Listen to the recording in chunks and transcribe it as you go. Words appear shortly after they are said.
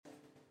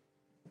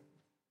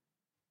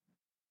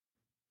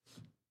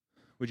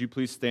Would you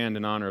please stand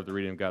in honor of the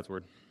reading of God's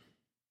Word?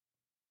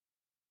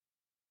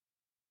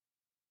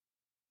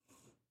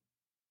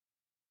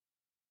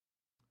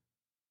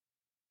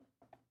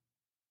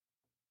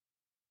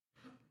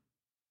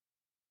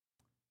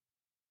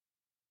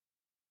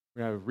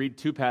 We're going to read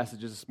two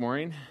passages this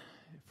morning.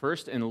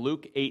 First, in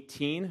Luke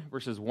 18,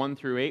 verses 1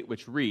 through 8,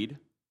 which read,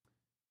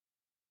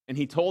 "And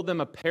he told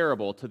them a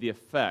parable to the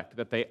effect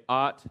that they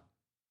ought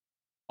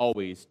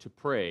always to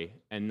pray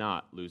and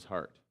not lose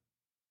heart.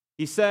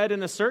 He said,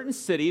 in a certain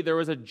city there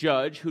was a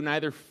judge who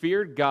neither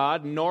feared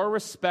God nor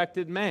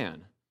respected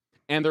man.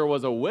 And there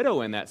was a widow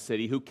in that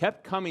city who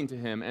kept coming to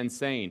him and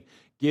saying,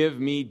 'Give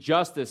me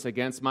justice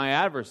against my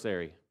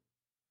adversary.'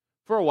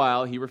 For a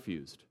while he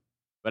refused.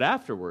 But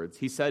afterwards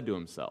he said to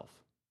himself,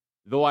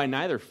 'Though I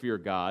neither fear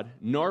God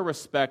nor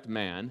respect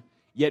man,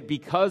 yet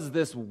because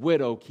this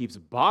widow keeps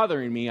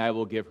bothering me, I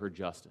will give her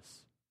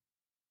justice,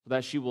 so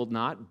that she will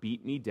not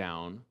beat me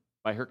down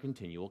by her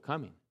continual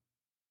coming.'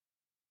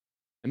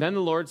 And then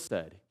the Lord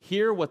said,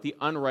 'Hear what the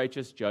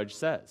unrighteous judge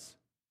says.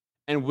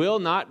 And will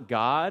not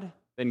God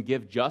then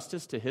give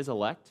justice to his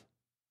elect,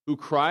 who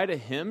cry to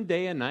him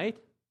day and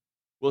night?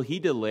 Will he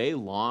delay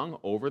long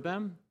over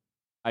them?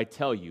 I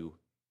tell you,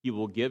 he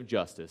will give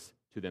justice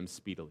to them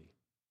speedily.'"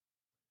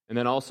 And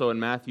then also in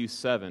Matthew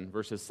 7,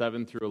 verses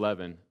 7 through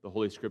 11, the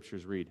Holy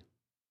Scriptures read,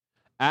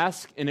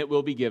 "Ask, and it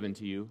will be given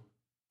to you.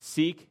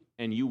 Seek,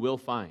 and you will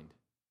find.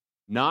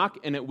 Knock,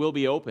 and it will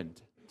be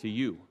opened to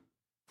you.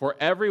 For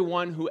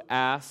everyone who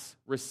asks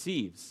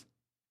receives,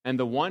 and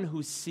the one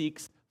who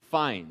seeks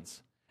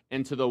finds,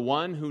 and to the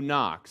one who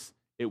knocks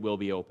it will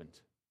be opened.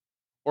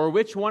 Or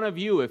which one of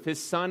you, if his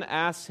son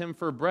asks him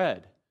for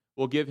bread,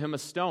 will give him a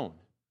stone?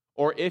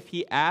 Or if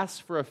he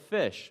asks for a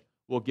fish,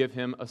 will give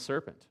him a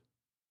serpent?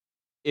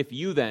 If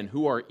you then,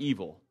 who are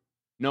evil,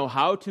 know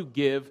how to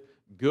give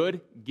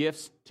good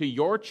gifts to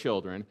your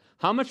children,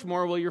 how much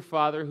more will your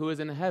Father who is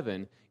in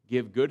heaven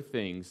give good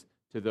things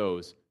to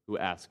those who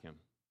ask him?"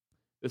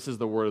 This is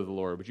the word of the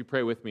Lord. Would you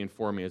pray with me and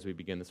for me as we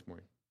begin this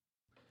morning?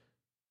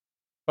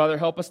 Father,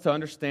 help us to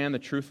understand the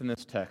truth in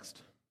this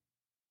text.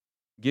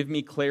 Give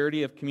me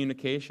clarity of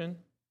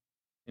communication,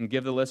 and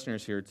give the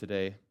listeners here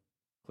today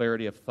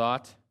clarity of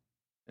thought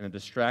and a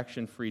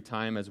distraction-free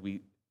time as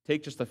we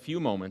take just a few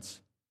moments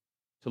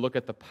to look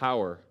at the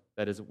power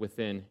that is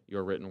within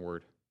your written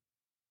word.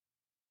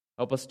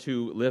 Help us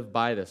to live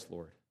by this,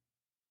 Lord.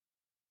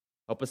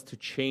 Help us to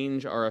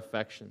change our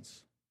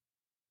affections,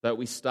 so that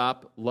we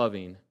stop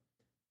loving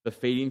the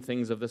fading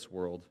things of this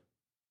world,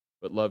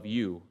 but love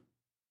you,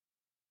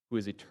 who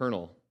is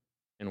eternal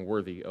and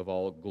worthy of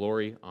all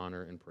glory,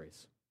 honor, and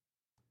praise.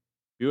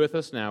 Be with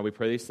us now. We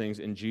pray these things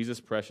in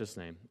Jesus' precious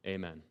name.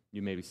 Amen.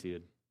 You may be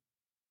seated.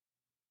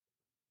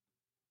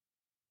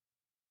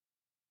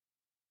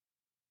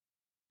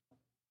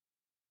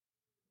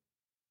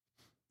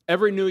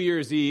 Every New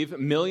Year's Eve,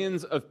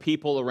 millions of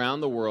people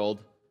around the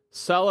world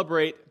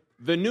celebrate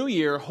the new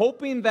year,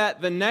 hoping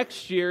that the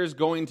next year is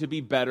going to be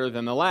better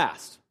than the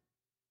last.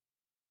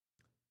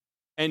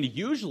 And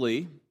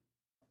usually,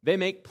 they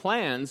make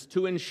plans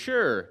to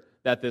ensure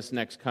that this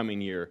next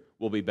coming year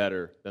will be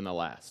better than the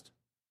last.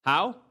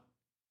 How?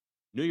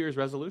 New Year's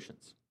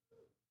resolutions.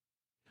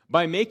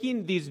 By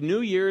making these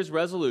New Year's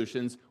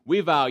resolutions, we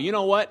vow, you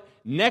know what?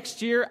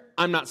 Next year,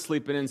 I'm not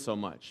sleeping in so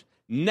much.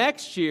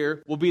 Next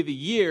year will be the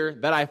year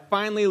that I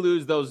finally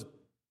lose those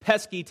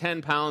pesky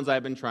 10 pounds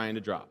I've been trying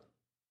to drop.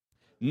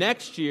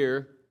 Next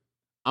year,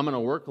 I'm going to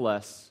work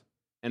less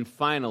and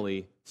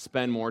finally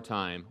spend more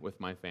time with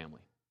my family.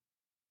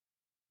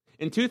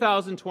 In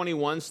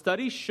 2021,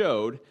 studies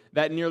showed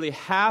that nearly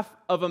half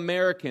of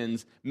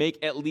Americans make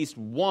at least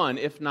one,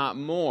 if not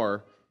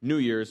more, New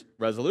Year's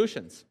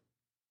resolutions.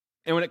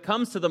 And when it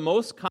comes to the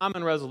most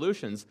common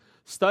resolutions,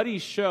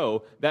 studies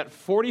show that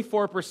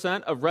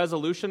 44% of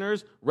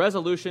resolutioners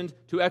resolutioned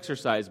to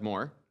exercise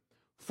more,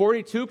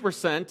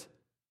 42%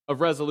 of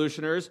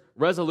resolutioners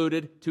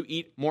resoluted to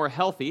eat more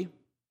healthy,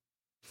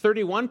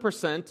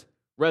 31%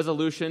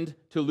 resolutioned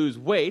to lose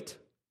weight,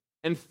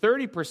 and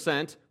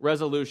 30%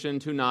 resolution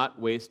to not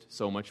waste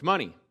so much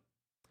money.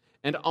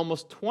 And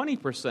almost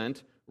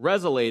 20%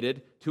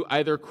 resoluted to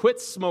either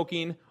quit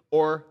smoking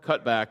or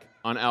cut back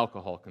on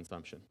alcohol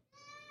consumption.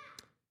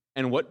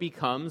 And what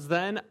becomes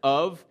then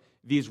of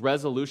these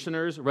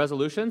resolutioners'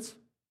 resolutions?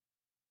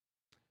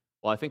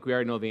 Well, I think we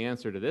already know the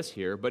answer to this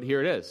here, but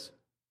here it is.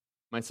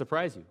 Might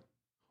surprise you.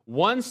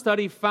 One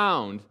study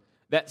found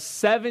that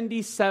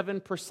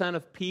 77%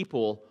 of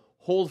people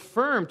hold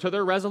firm to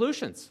their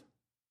resolutions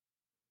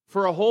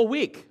for a whole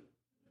week.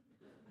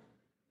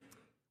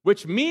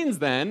 Which means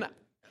then,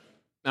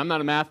 I'm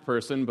not a math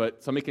person,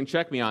 but somebody can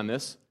check me on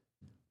this,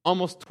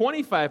 almost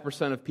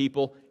 25% of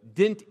people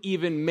didn't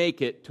even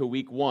make it to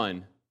week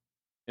 1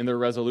 in their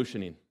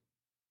resolutioning.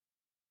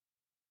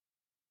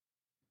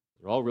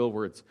 They're all real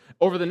words.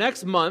 Over the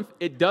next month,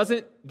 it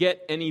doesn't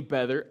get any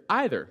better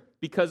either,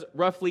 because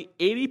roughly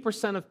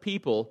 80% of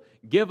people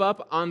give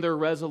up on their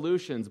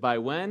resolutions by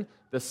when?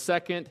 The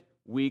second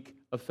week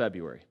of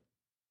February.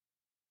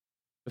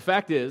 The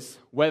fact is,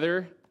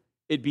 whether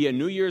it be a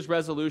New Year's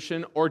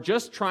resolution, or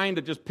just trying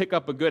to just pick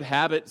up a good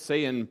habit,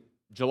 say in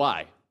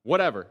July,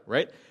 whatever,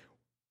 right?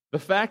 The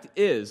fact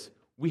is,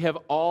 we have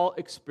all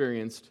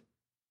experienced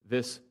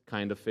this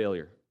kind of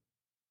failure.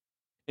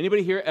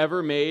 Anybody here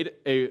ever made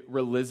a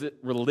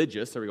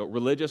religious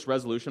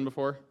resolution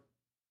before?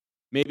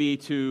 Maybe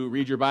to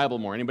read your Bible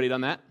more. Anybody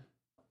done that?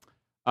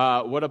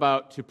 What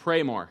about to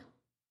pray more?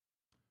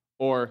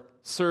 Or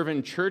serve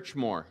in church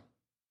more?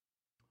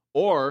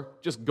 Or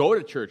just go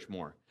to church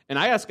more? And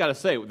I just got to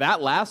say,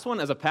 that last one,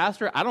 as a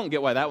pastor, I don't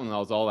get why that one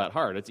was all that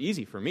hard. It's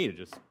easy for me to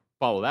just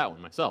follow that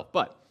one myself,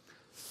 but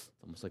it's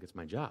almost like it's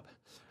my job.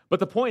 But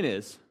the point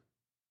is,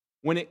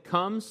 when it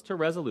comes to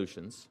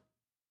resolutions,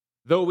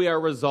 though we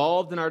are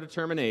resolved in our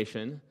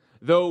determination,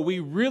 though we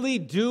really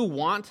do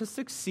want to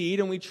succeed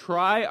and we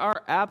try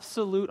our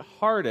absolute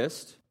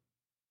hardest,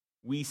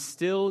 we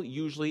still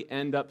usually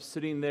end up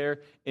sitting there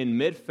in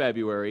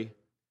mid-February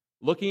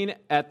looking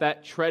at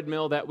that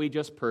treadmill that we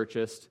just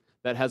purchased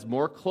that has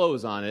more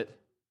clothes on it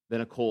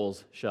than a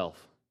Kohl's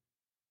shelf.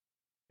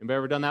 Anybody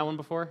ever done that one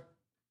before?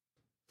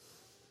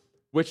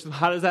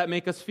 How does that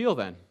make us feel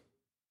then?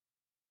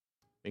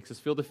 Makes us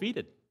feel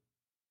defeated.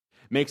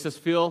 Makes us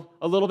feel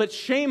a little bit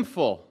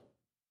shameful,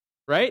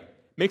 right?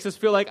 Makes us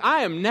feel like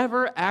I am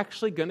never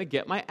actually going to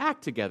get my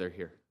act together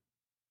here.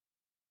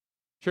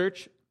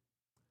 Church,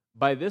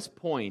 by this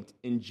point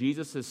in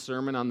Jesus'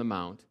 Sermon on the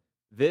Mount,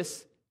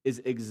 this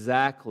is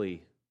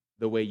exactly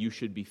the way you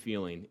should be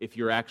feeling if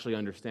you're actually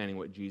understanding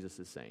what Jesus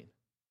is saying.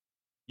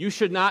 You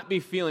should not be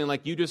feeling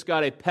like you just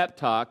got a pep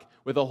talk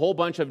with a whole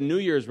bunch of New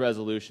Year's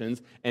resolutions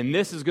and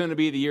this is going to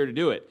be the year to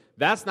do it.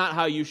 That's not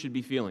how you should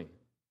be feeling,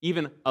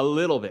 even a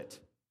little bit.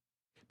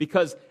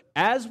 Because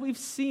as we've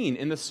seen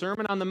in the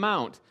Sermon on the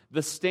Mount,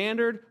 the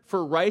standard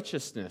for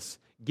righteousness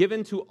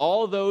given to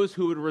all those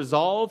who would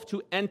resolve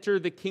to enter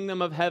the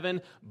kingdom of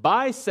heaven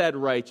by said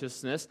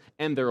righteousness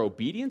and their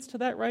obedience to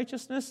that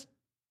righteousness,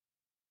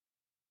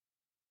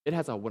 it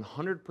has a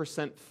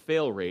 100%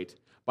 fail rate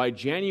by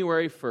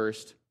January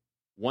 1st,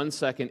 1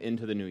 second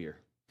into the new year.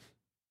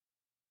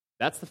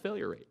 That's the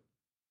failure rate.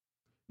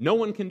 No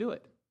one can do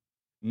it.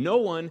 No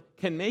one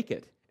can make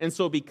it. And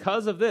so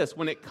because of this,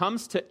 when it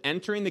comes to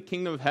entering the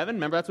kingdom of heaven,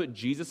 remember that's what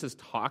Jesus is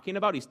talking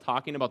about. He's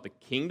talking about the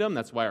kingdom.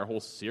 That's why our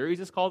whole series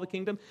is called The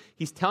Kingdom.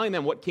 He's telling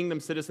them what kingdom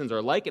citizens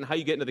are like and how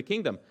you get into the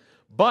kingdom.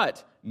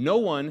 But no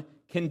one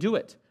can do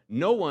it.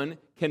 No one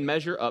can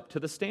measure up to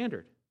the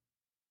standard.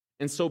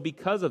 And so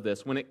because of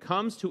this, when it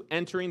comes to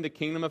entering the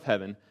kingdom of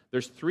heaven,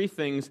 there's 3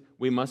 things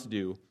we must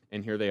do,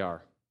 and here they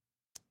are.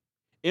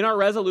 In our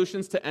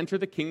resolutions to enter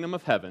the kingdom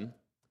of heaven,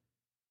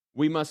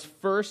 we must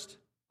first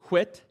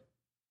quit,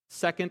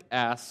 second,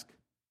 ask,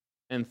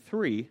 and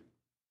 3,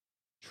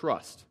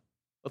 trust.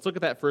 Let's look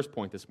at that first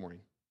point this morning.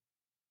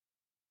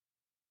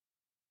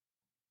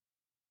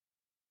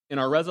 In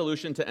our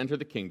resolution to enter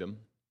the kingdom,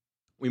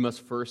 we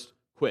must first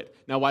quit.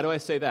 Now, why do I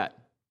say that?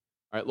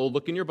 All right,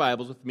 look in your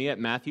Bibles with me at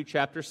Matthew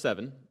chapter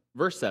 7,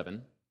 verse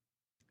 7,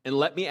 and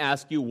let me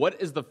ask you, what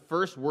is the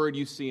first word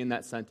you see in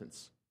that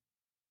sentence?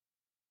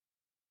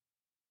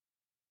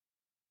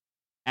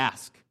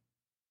 Ask.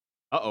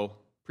 Uh-oh,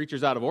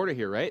 preacher's out of order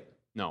here, right?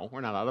 No, we're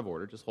not out of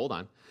order. Just hold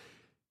on.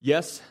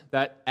 Yes,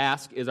 that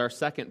ask is our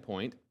second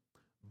point,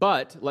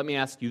 but let me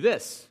ask you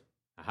this.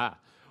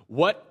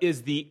 What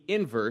is the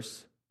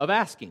inverse of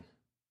asking?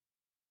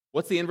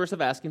 What's the inverse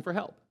of asking for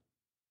help?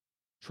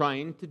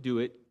 Trying to do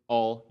it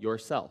all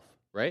yourself,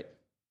 right?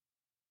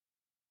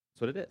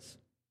 That's what it is.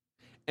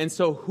 And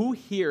so who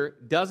here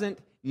doesn't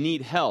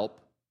need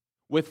help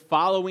with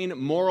following the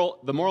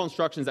moral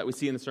instructions that we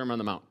see in the Sermon on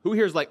the Mount? Who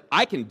here is like,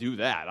 I can do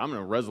that. I'm going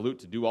to resolute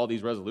to do all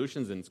these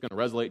resolutions and it's going to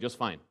resonate just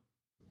fine.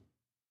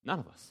 None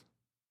of us,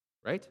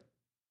 right?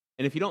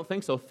 And if you don't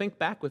think so, think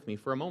back with me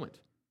for a moment.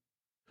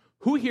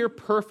 Who here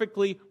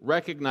perfectly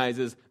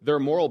recognizes their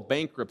moral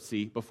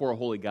bankruptcy before a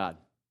holy God?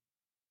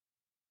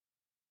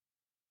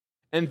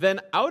 And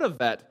then out of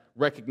that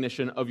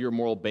recognition of your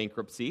moral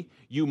bankruptcy,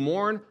 you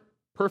mourn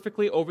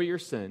perfectly over your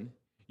sin.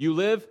 You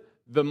live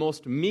the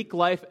most meek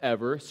life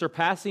ever,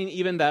 surpassing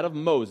even that of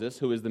Moses,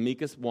 who is the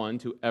meekest one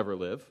to ever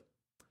live.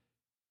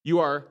 You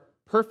are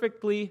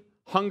perfectly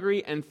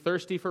hungry and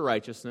thirsty for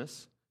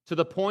righteousness, to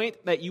the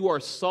point that you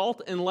are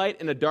salt and light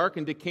in a dark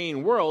and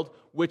decaying world,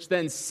 which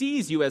then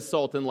sees you as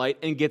salt and light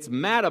and gets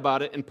mad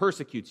about it and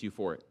persecutes you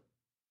for it.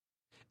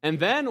 And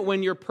then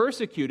when you're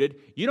persecuted,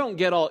 you don't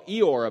get all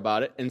Eeyore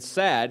about it and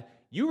sad.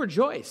 You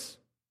rejoice.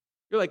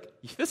 You're like,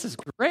 this is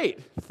great.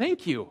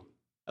 Thank you.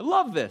 I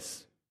love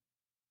this.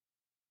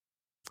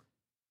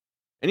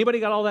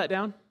 Anybody got all that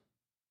down?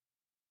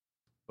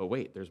 But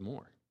wait, there's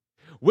more.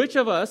 Which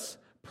of us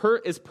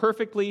is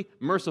perfectly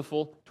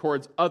merciful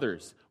towards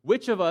others?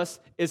 Which of us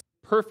is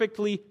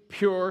perfectly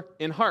pure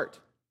in heart?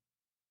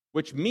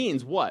 Which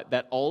means what?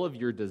 That all of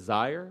your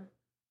desire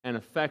and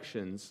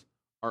affections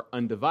are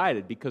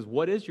undivided, because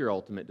what is your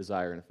ultimate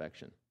desire and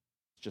affection?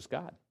 It's just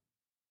God.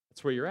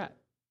 That's where you're at.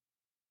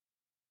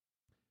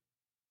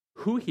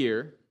 Who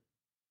here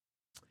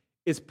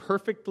is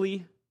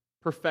perfectly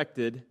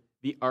perfected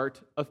the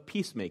art of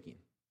peacemaking?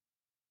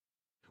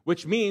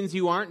 which means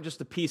you aren't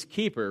just a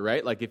peacekeeper,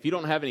 right? Like if you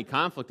don't have any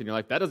conflict in your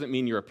life, that doesn't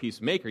mean you're a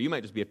peacemaker. You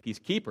might just be a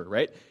peacekeeper,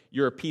 right?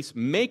 You're a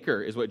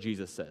peacemaker is what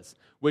Jesus says,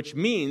 which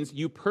means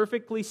you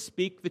perfectly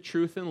speak the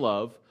truth in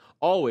love,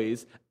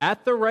 always,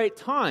 at the right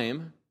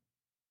time,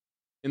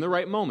 in the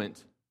right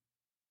moment.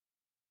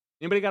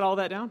 Anybody got all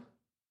that down?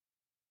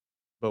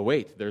 But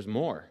wait, there's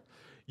more.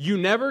 You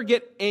never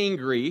get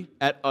angry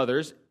at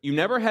others. You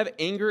never have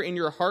anger in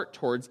your heart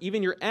towards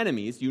even your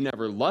enemies. You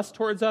never lust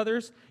towards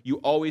others. You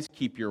always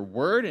keep your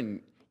word,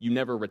 and you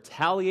never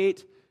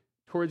retaliate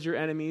towards your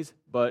enemies,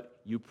 but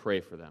you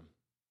pray for them.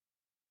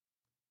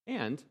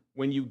 And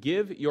when you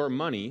give your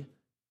money,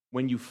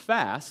 when you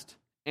fast,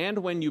 and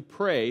when you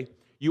pray,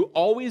 you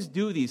always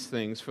do these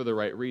things for the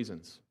right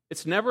reasons.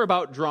 It's never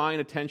about drawing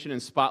attention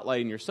and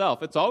spotlighting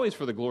yourself. It's always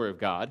for the glory of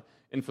God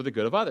and for the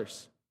good of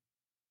others.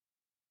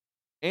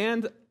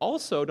 And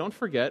also, don't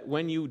forget,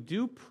 when you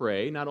do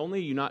pray, not only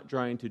are you not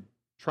trying to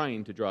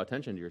draw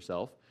attention to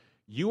yourself,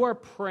 you are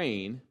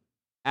praying,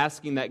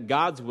 asking that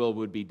God's will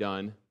would be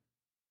done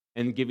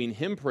and giving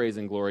Him praise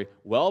and glory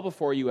well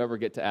before you ever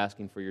get to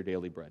asking for your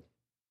daily bread.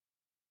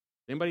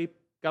 Anybody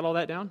got all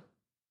that down?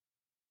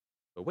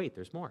 But wait,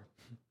 there's more.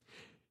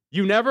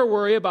 You never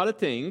worry about a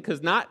thing,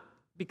 not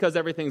because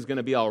everything's going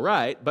to be all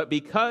right, but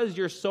because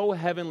you're so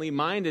heavenly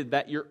minded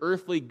that your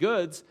earthly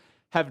goods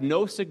have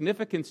no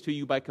significance to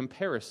you by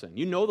comparison.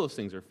 You know those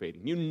things are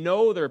fading. You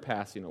know they're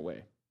passing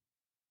away.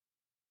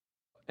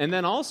 And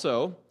then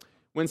also,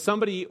 when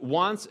somebody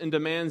wants and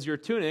demands your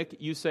tunic,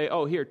 you say,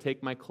 oh, here,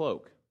 take my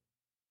cloak.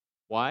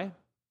 Why?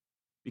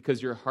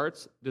 Because your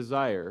heart's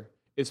desire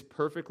is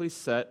perfectly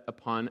set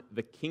upon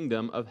the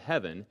kingdom of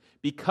heaven,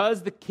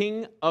 because the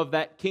king of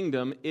that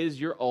kingdom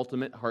is your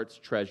ultimate heart's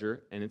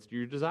treasure, and it's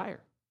your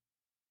desire.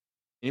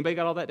 Anybody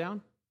got all that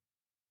down?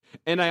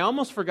 And I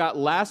almost forgot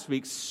last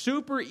week,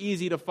 super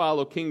easy to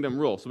follow kingdom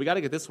rule. So we got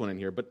to get this one in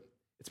here, but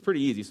it's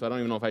pretty easy, so I don't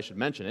even know if I should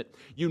mention it.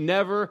 You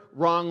never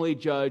wrongly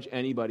judge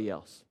anybody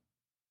else.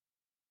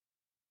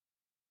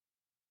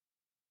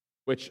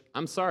 Which,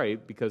 I'm sorry,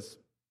 because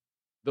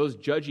those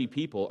judgy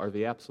people are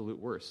the absolute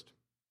worst.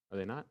 Are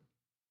they not?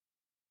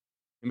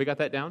 Anybody got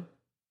that down?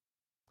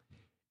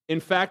 In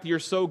fact, you're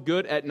so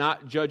good at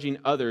not judging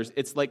others,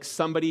 it's like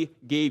somebody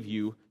gave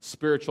you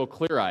spiritual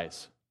clear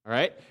eyes, all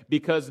right?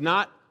 Because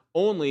not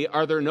only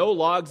are there no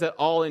logs at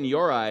all in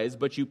your eyes,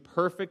 but you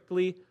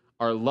perfectly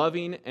are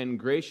loving and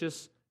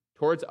gracious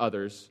towards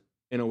others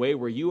in a way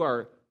where you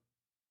are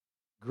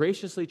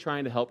graciously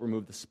trying to help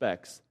remove the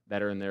specks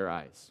that are in their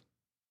eyes.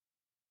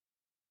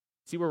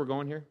 See where we're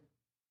going here?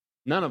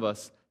 None of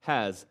us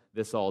has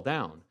this all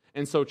down.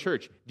 And so,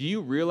 church, do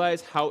you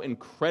realize how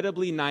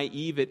incredibly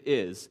naive it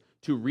is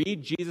to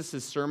read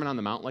Jesus' Sermon on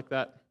the Mount like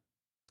that?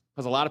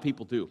 Because a lot of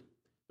people do.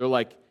 They're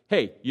like,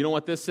 hey, you know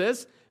what this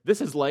is? This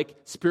is like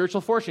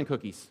spiritual fortune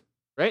cookies,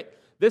 right?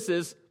 This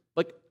is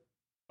like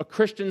a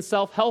Christian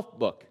self-help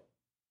book.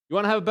 You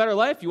want to have a better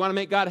life? You want to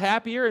make God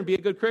happier and be a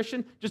good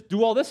Christian? Just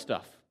do all this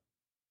stuff.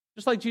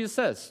 Just like Jesus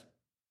says.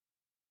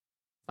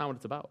 It's not what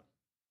it's about.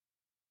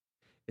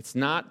 It's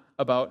not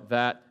about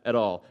that at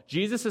all.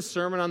 Jesus'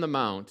 Sermon on the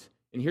Mount,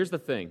 and here's the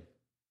thing,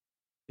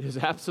 it is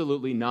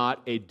absolutely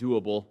not a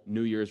doable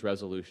New Year's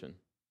resolution.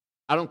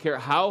 I don't care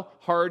how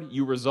hard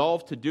you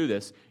resolve to do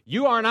this,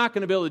 you are not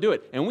going to be able to do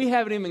it. And we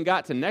haven't even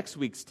got to next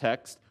week's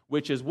text,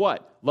 which is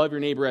what? Love your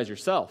neighbor as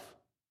yourself.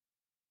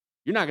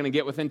 You're not going to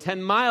get within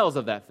 10 miles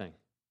of that thing.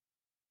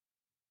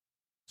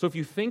 So if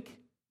you think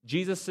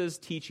Jesus'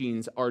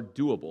 teachings are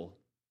doable,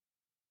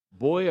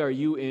 boy, are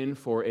you in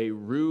for a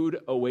rude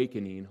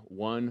awakening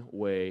one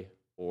way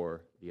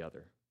or the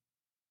other.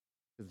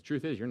 Because the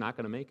truth is, you're not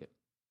going to make it.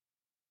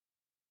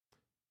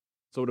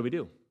 So what do we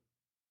do?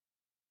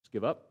 Just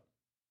give up?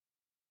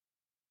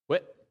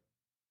 Quit?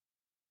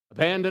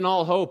 Abandon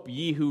all hope,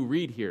 ye who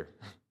read here.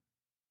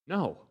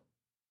 No.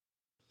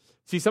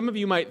 See, some of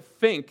you might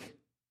think,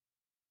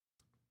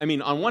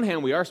 on one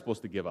hand, we are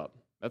supposed to give up.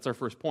 That's our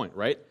first point,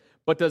 right?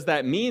 But does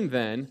that mean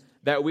then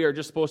that we are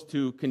just supposed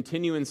to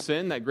continue in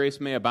sin, that grace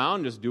may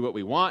abound, just do what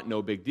we want,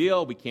 no big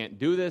deal, we can't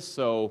do this,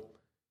 so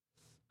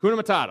Kuna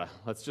Matata,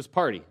 let's just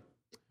party?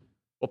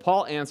 Well,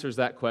 Paul answers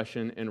that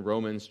question in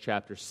Romans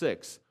chapter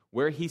 6,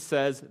 where he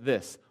says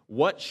this,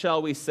 what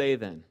shall we say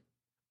then?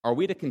 Are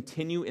we to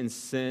continue in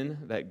sin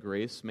that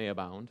grace may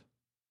abound?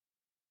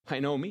 By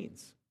no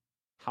means.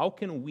 How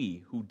can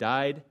we who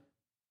died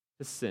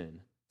to sin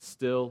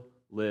still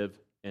live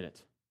in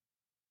it?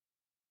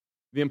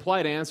 The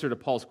implied answer to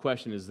Paul's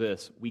question is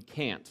this, we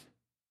can't.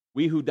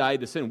 We who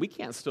died to sin, we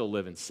can't still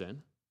live in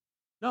sin.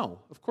 No,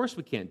 of course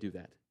we can't do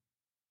that.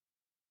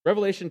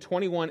 Revelation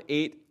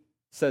 21:8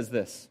 says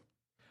this,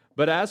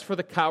 but as for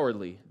the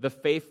cowardly, the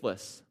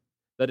faithless,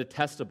 the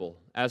detestable,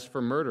 as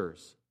for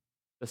murderers,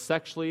 the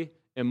sexually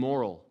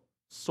immoral,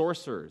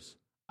 sorcerers,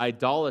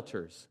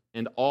 idolaters,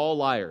 and all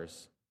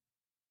liars,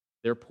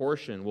 their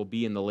portion will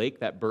be in the lake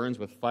that burns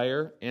with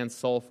fire and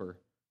sulfur,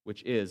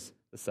 which is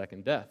the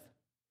second death.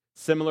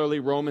 Similarly,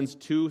 Romans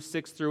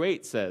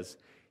 2:6-8 says,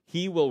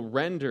 he will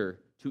render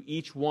to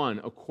each one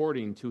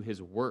according to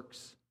his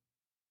works.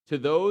 To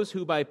those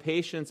who by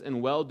patience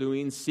and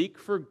well-doing seek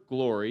for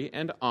glory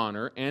and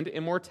honor and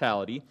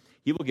immortality,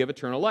 he will give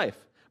eternal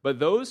life. But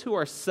those who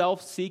are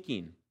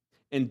self-seeking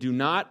and do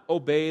not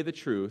obey the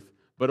truth,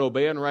 but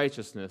obey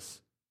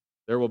unrighteousness,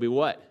 there will be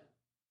what?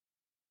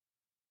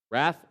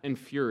 Wrath and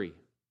fury.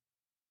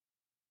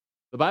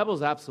 The Bible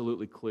is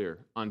absolutely clear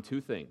on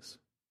two things.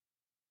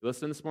 You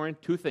listen this morning?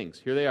 Two things.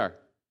 Here they are.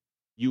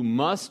 You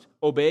must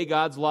obey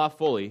God's law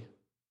fully,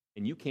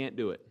 and you can't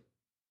do it.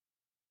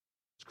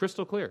 It's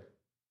crystal clear.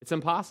 It's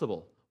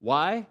impossible.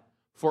 Why?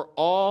 For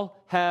all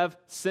have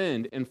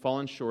sinned and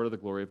fallen short of the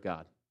glory of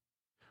God.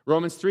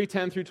 Romans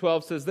 3:10 through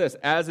 12 says this,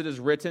 as it is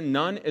written,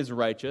 none is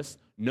righteous,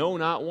 no,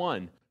 not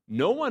one.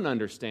 No one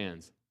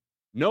understands.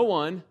 No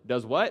one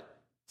does what?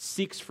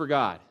 Seeks for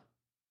God.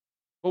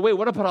 Well, wait,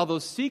 what about all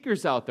those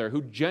seekers out there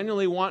who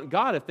genuinely want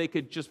God if they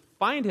could just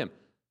find him?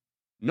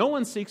 No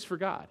one seeks for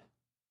God.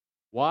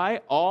 Why?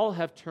 All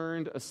have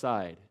turned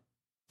aside.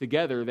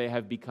 Together they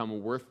have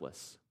become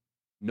worthless.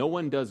 No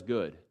one does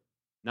good.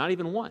 Not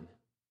even one.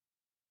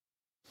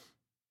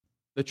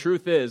 The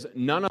truth is,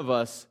 none of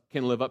us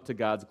can live up to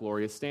God's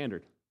glorious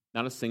standard.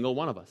 Not a single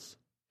one of us.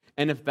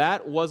 And if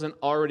that wasn't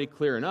already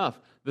clear enough,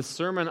 the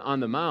Sermon on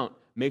the Mount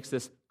makes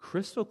this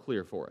crystal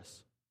clear for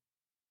us.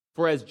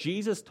 For as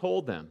Jesus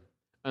told them,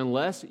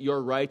 unless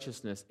your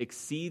righteousness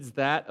exceeds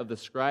that of the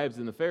scribes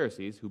and the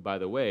Pharisees, who, by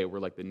the way, were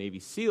like the Navy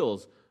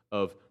SEALs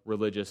of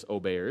religious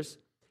obeyers,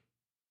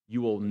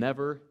 you will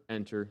never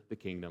enter the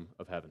kingdom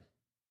of heaven.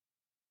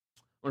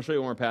 I want to show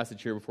you one more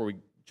passage here before we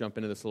jump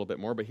into this a little bit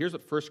more, but here's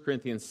what 1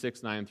 Corinthians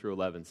 6:9 through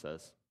 11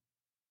 says.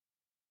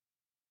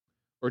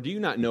 Or do you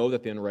not know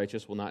that the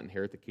unrighteous will not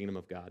inherit the kingdom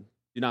of God?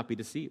 Do not be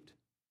deceived.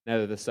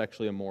 Neither the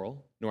sexually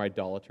immoral, nor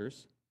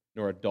idolaters,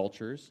 nor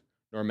adulterers,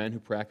 nor men who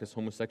practice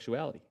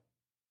homosexuality,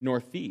 nor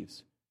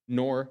thieves,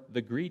 nor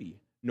the greedy,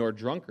 nor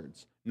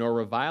drunkards, nor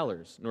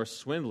revilers, nor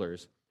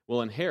swindlers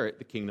will inherit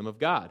the kingdom of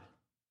God.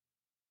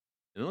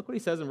 And look what he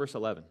says in verse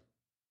 11.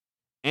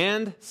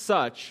 And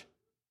such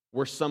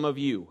were some of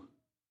you,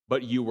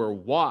 but you were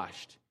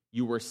washed,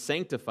 you were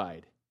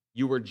sanctified,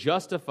 you were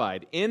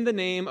justified in the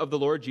name of the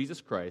Lord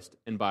Jesus Christ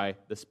and by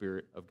the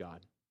Spirit of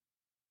God.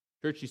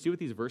 Church, you see what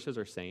these verses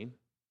are saying?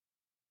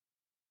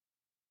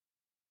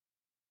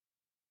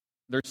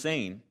 They're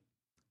saying,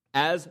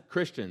 as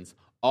Christians,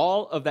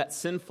 all of that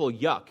sinful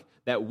yuck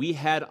that we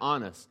had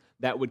on us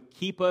that would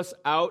keep us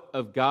out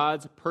of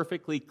God's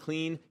perfectly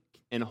clean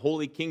and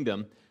holy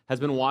kingdom has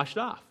been washed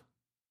off.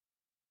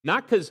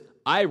 Not because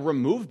I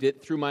removed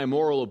it through my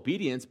moral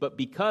obedience, but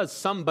because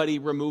somebody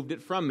removed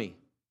it from me.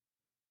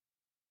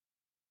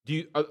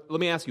 Let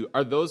me ask you,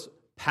 are those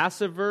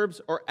passive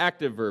verbs or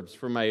active verbs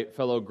for my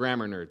fellow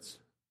grammar nerds?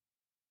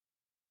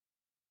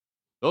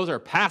 Those are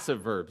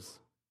passive verbs.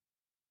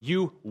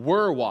 You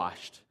were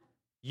washed.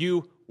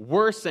 You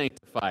were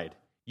sanctified.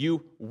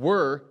 You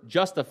were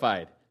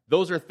justified.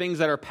 Those are things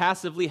that are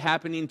passively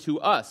happening to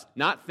us,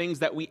 not things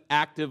that we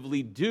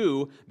actively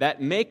do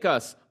that make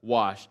us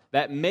washed,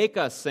 that make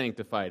us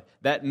sanctified,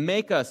 that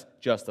make us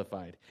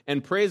justified.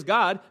 And praise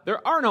God,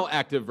 there are no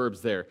active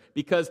verbs there,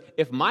 because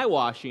if my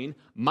washing,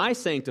 my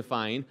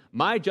sanctifying,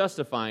 my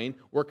justifying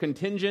were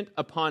contingent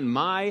upon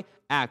my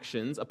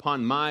actions,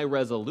 upon my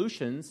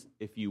resolutions,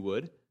 if you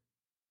would,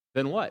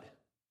 then what?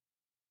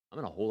 I'm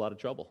in a whole lot of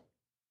trouble.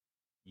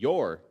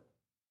 You're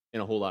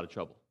in a whole lot of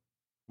trouble.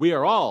 We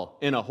are all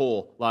in a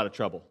whole lot of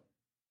trouble.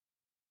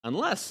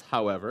 Unless,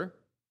 however,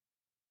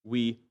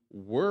 we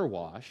were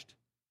washed,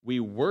 we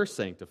were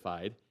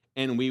sanctified,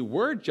 and we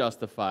were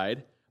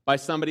justified by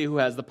somebody who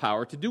has the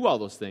power to do all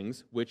those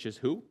things, which is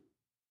who?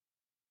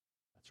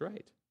 That's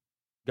right.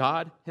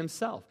 God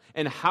himself.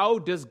 And how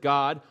does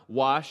God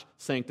wash,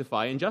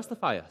 sanctify, and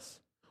justify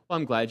us? Well,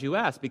 I'm glad you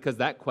asked, because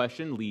that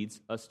question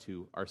leads us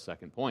to our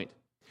second point.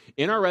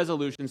 In our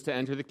resolutions to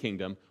enter the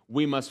kingdom,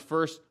 we must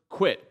first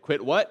quit.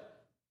 Quit what?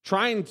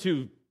 Trying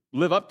to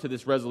live up to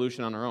this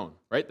resolution on our own,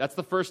 right? That's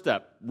the first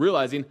step,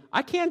 realizing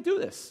I can't do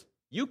this.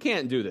 You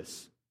can't do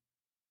this.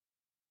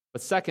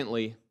 But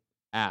secondly,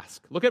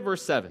 ask. Look at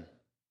verse 7.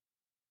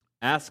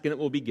 Ask and it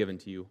will be given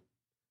to you.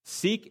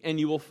 Seek and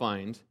you will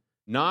find.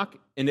 Knock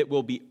and it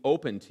will be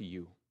open to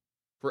you.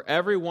 For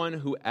everyone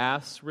who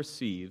asks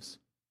receives,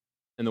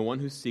 and the one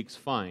who seeks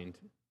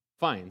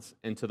finds,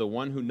 and to the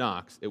one who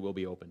knocks it will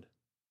be opened.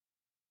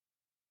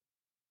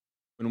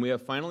 When we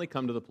have finally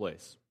come to the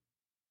place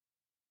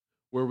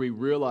where we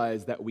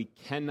realize that we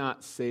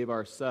cannot save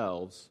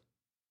ourselves,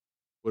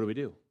 what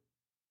do?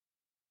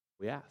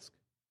 We ask.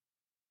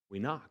 We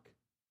knock.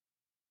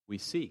 We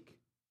seek.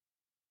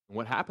 And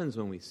what happens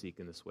when we seek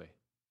in this way?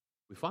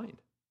 We find.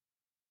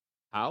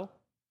 How?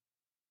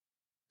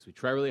 So we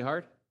try really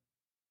hard.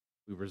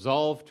 We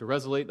resolve to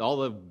resolute all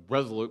the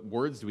resolute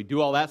words. Do we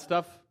do all that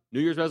stuff?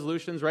 New Year's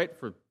resolutions, right?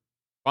 For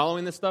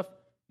following this stuff?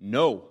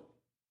 No.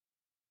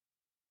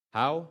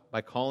 How? By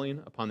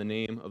calling upon the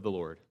name of the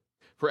Lord.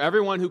 For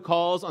everyone who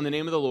calls on the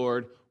name of the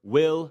Lord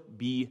will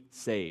be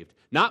saved.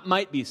 Not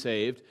might be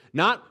saved,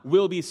 not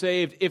will be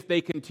saved if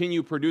they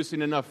continue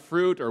producing enough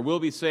fruit, or will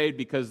be saved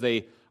because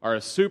they are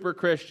a super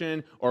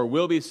Christian or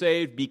will be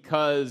saved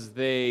because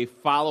they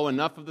follow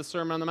enough of the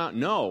Sermon on the Mount.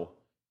 No.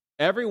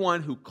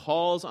 Everyone who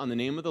calls on the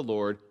name of the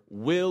Lord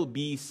will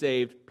be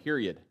saved,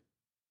 period.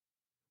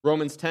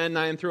 Romans 10,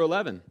 9 through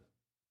 11.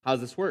 How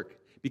does this work?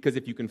 Because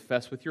if you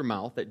confess with your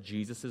mouth that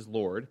Jesus is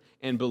Lord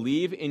and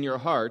believe in your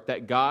heart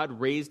that God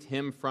raised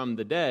him from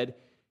the dead,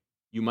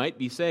 you might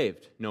be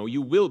saved. No,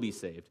 you will be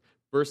saved.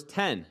 Verse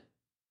 10.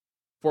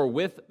 For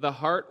with the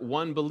heart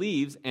one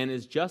believes and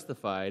is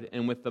justified,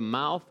 and with the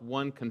mouth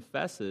one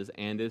confesses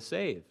and is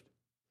saved.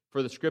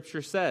 For the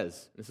Scripture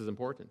says, this is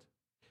important,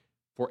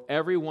 for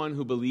everyone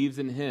who believes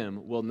in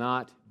him will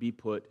not be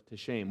put to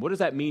shame. What does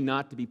that mean,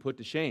 not to be put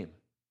to shame?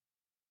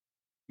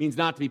 It means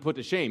not to be put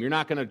to shame. You're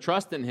not going to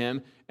trust in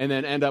him and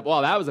then end up,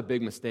 well, that was a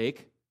big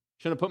mistake.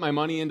 Shouldn't have put my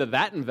money into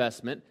that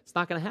investment. It's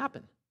not going to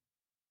happen.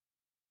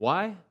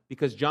 Why?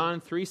 Because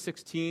John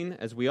 3:16,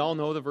 as we all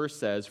know the verse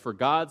says, for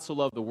God so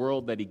loved the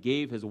world that he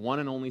gave his one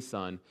and only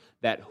Son,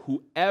 that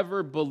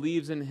whoever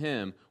believes in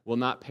him will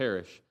not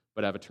perish,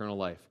 but have eternal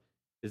life.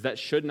 Is that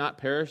should not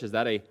perish? Is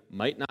that a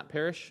might not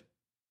perish?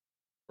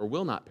 Or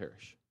will not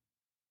perish?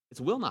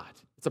 It's will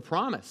not. It's a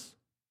promise.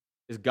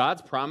 Is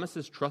God's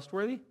promises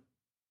trustworthy?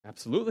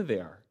 Absolutely they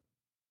are.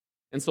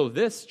 And so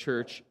this,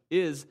 church,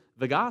 is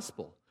the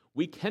gospel.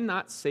 We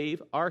cannot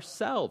save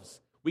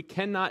ourselves. We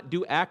cannot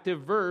do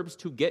active verbs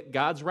to get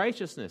God's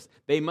righteousness.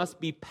 They must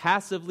be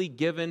passively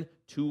given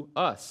to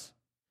us.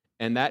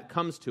 And that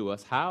comes to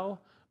us how?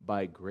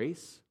 By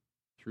grace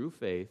through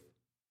faith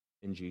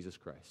in Jesus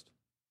Christ.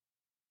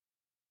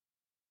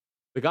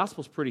 The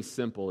gospel's pretty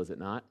simple, is it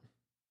not?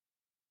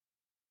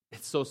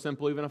 It's so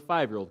simple even a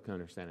 5-year-old can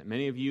understand it.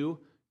 Many of you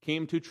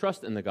came to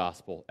trust in the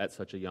gospel at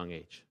such a young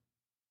age.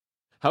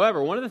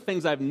 However, one of the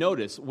things I've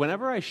noticed,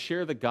 whenever I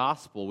share the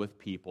gospel with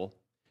people,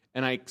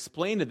 and I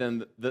explain to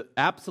them the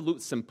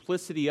absolute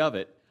simplicity of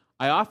it,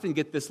 I often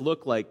get this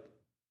look like,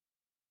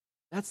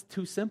 that's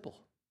too simple.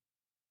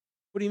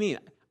 What do you mean?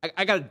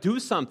 I got to do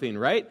something,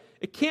 right?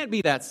 It can't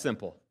be that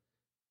simple.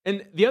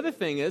 And the other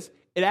thing is,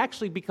 it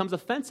actually becomes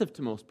offensive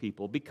to most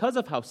people because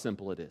of how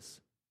simple it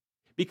is.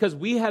 Because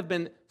we have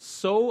been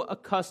so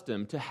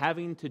accustomed to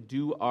having to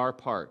do our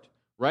part,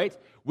 right?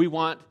 We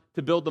want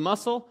to build the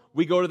muscle,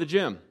 we go to the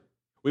gym.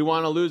 We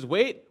want to lose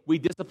weight, we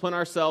discipline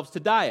ourselves to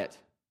diet,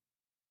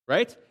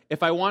 right?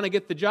 If I want to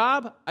get the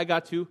job, I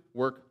got to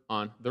work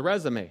on the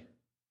resume.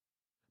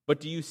 But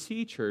do you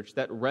see, church,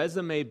 that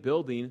resume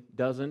building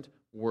doesn't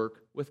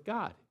work with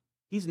God?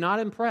 He's not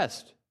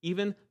impressed,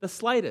 even the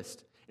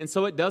slightest. And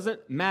so it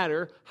doesn't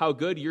matter how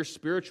good your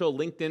spiritual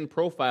LinkedIn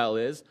profile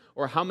is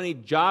or how many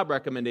job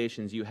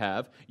recommendations you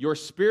have. Your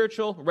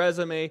spiritual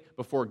resume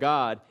before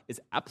God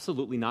is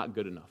absolutely not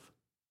good enough.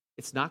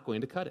 It's not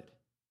going to cut it.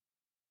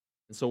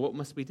 And so what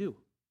must we do?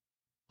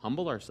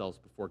 Humble ourselves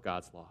before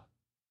God's law.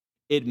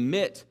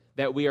 Admit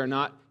that we are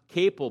not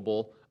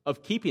capable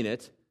of keeping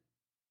it,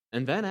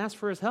 and then ask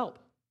for his help.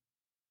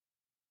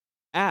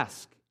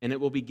 Ask, and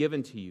it will be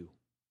given to you.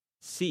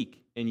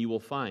 Seek, and you will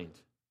find.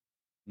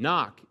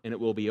 Knock, and it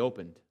will be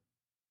opened.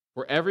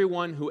 For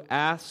everyone who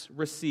asks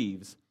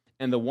receives,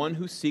 and the one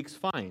who seeks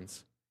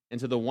finds, and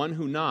to the one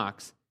who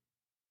knocks,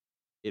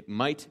 it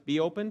might be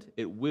opened,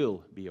 it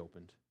will be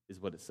opened, is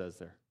what it says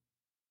there.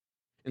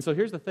 And so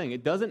here's the thing.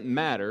 It doesn't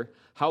matter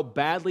how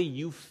badly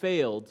you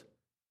failed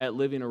at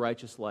living a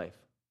righteous life.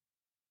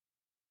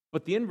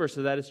 But the inverse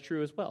of that is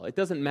true as well. It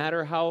doesn't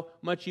matter how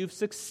much you've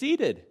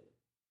succeeded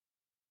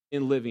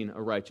in living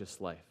a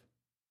righteous life.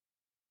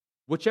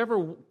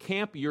 Whichever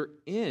camp you're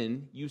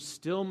in, you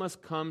still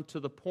must come to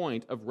the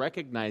point of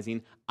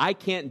recognizing, I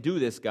can't do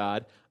this,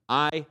 God.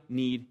 I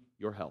need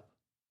your help.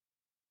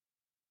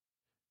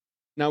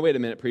 Now, wait a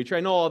minute, preacher. I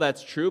know all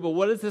that's true, but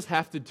what does this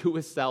have to do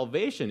with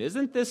salvation?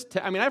 Isn't this,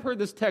 I've heard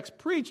this text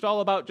preached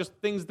all about just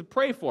things to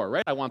pray for,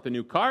 right? I want the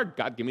new car.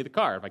 God, give me the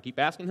car. If I keep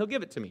asking, he'll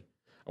give it to me.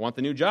 I want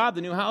the new job,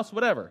 the new house,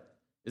 whatever.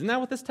 Isn't that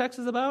what this text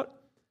is about?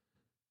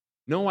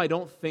 No, I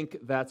don't think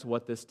that's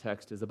what this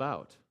text is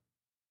about.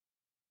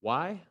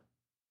 Why?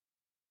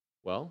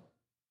 Well,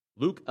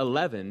 Luke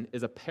 11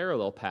 is a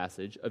parallel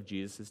passage of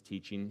Jesus'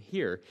 teaching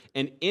here.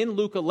 And in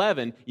Luke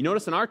 11, you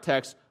notice in our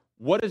text,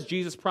 what does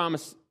Jesus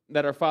promise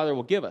that our Father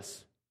will give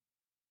us?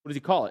 What does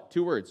he call it?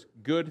 2 words,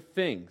 good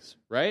things,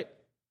 right?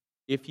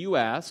 If you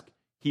ask,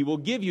 he will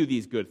give you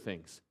these good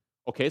things.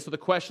 Okay, so the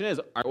question is,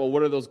 all right, well,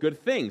 what are those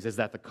good things? Is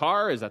that the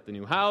car? Is that the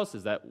new house?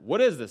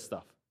 What is this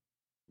stuff?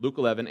 Luke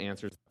 11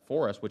 answers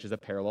for us, which is a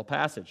parallel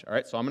passage. All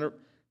right, so I'm going to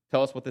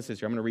tell us what this is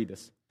here. I'm going to read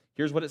this.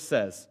 Here's what it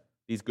says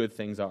these good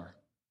things are.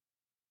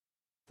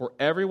 For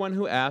everyone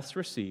who asks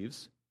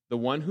receives, the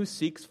one who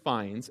seeks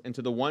finds, and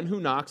to the one who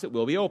knocks it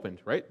will be opened,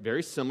 right?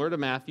 Very similar to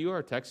Matthew,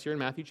 our text here in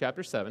Matthew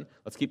chapter 7.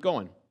 Let's keep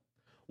going.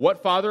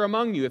 What father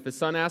among you, if his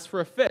son asks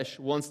for a fish,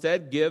 will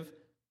instead give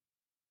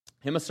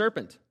him a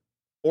serpent?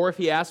 Or if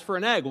he asks for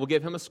an egg, will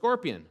give him a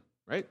scorpion,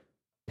 right?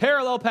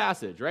 Parallel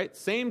passage, right?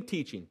 Same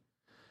teaching.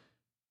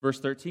 Verse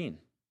 13.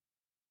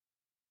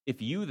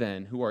 If you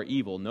then, who are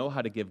evil, know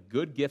how to give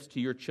good gifts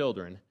to your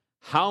children,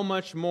 how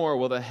much more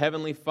will the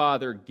heavenly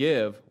Father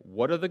give?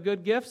 What are the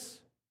good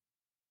gifts?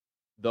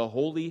 the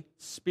Holy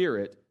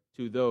Spirit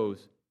to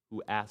those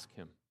who ask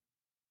him.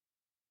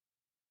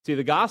 See,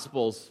 the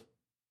Gospels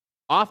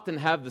often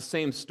have the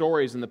same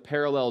stories and the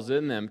parallels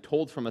in them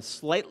told from a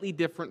slightly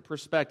different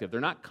perspective. They're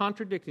not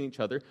contradicting each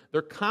other,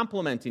 they're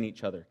complementing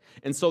each other.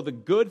 And so the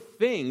good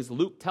things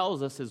Luke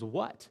tells us is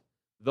what?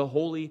 The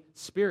Holy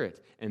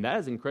Spirit. And that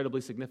is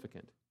incredibly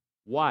significant.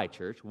 Why,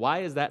 church? Why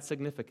is that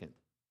significant?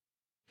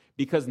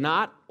 Because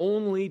not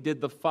only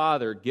did the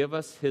Father give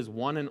us his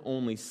one and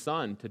only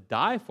Son to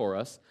die for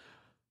us,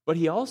 but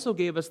he also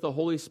gave us the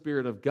Holy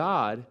Spirit of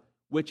God,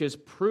 which is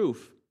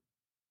proof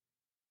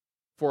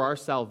for our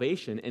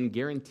salvation and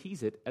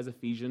guarantees it, as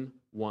Ephesians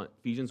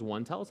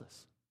 1 tells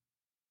us.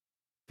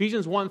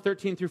 Ephesians 1,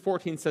 13 through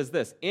 14 says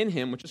this, in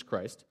him, which is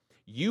Christ,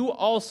 you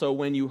also,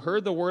 when you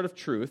heard the word of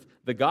truth,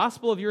 the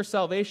gospel of your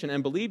salvation,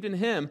 and believed in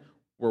him,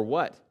 were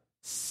what?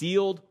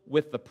 Sealed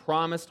with the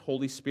promised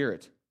Holy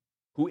Spirit,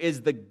 who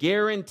is the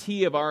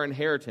guarantee of our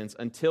inheritance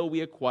until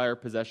we acquire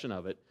possession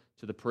of it,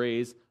 to the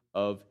praise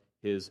of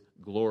his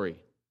glory.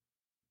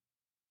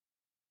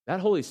 That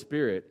Holy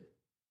Spirit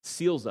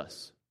seals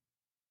us,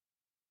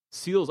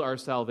 seals our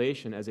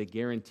salvation as a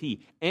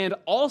guarantee, and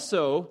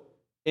also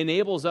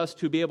enables us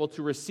to be able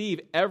to receive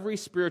every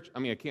spiritual,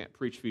 I can't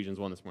preach Ephesians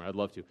 1 this morning, I'd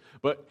love to,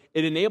 but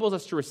it enables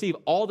us to receive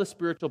all the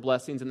spiritual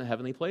blessings in the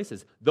heavenly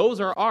places. Those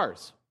are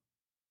ours.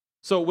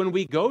 So when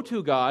we go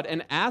to God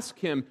and ask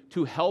him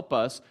to help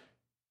us,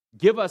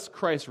 give us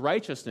Christ's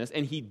righteousness,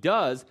 and he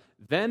does,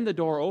 then the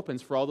door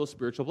opens for all those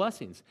spiritual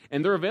blessings.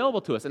 And they're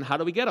available to us. And how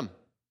do we get them?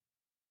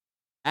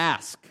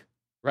 Ask,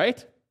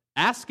 right?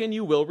 Ask and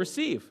you will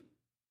receive.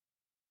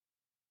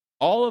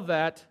 All of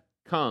that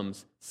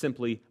comes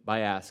simply by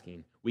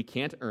asking. We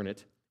can't earn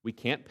it. We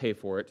can't pay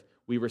for it.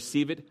 We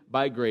receive it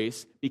by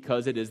grace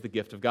because it is the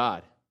gift of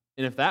God.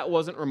 And if that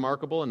wasn't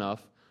remarkable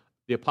enough,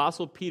 the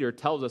Apostle Peter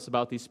tells us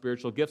about these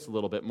spiritual gifts a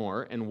little bit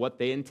more and what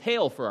they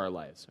entail for our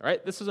lives. All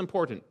right, this is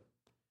important.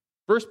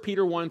 1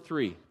 Peter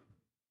 1:3,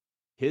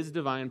 his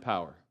divine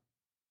power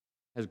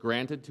has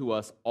granted to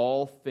us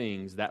all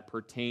things that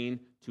pertain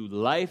to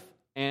life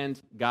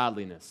and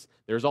godliness.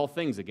 There's all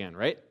things again,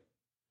 right?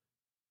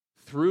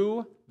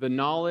 Through the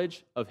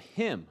knowledge of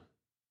him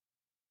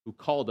who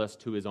called us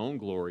to his own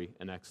glory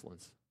and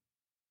excellence.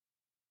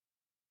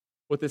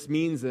 What this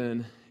means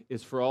then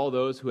is for all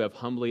those who have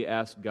humbly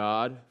asked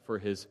God for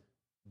his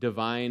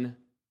divine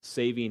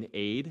saving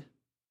aid,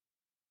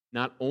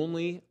 not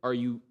only are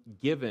you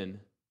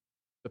given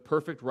the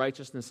perfect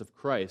righteousness of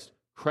Christ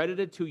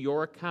credited to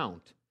your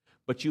account,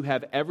 but you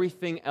have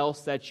everything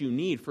else that you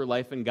need for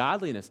life and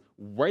godliness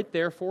right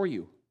there for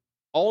you.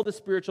 All the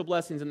spiritual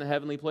blessings in the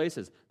heavenly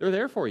places, they're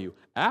there for you.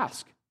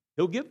 Ask.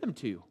 He'll give them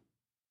to you.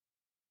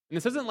 And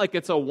this isn't like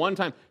it's a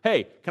one-time,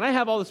 hey, can I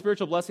have all the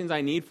spiritual blessings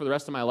I need for the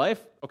rest of my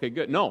life? Okay,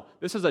 good. No,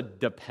 this is a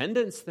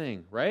dependence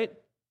thing, right?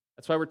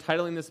 That's why we're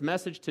titling this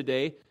message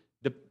today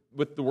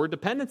with the word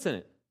dependence in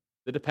it.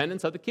 The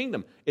dependence of the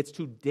kingdom. It's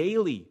to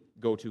daily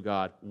go to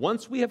God.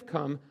 Once we have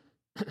come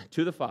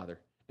to the Father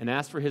and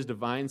asked for his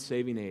divine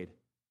saving aid,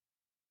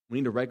 we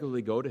need to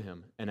regularly go to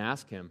him and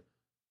ask him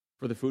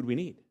for the food we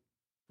need,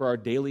 for our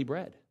daily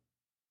bread,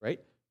 right?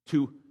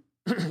 To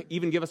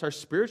even give us our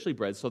spiritually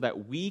bread so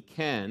that we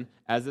can,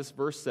 as this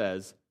verse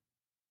says,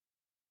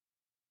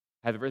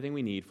 have everything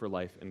we need for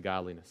life and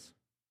godliness.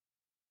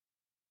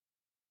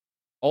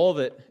 All of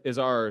it is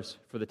ours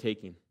for the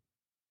taking.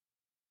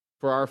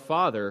 For our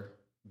Father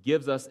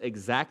gives us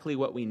exactly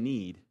what we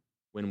need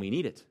when we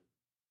need it,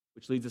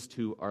 which leads us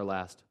to our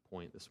last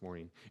point this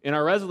morning. In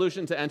our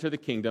resolution to enter the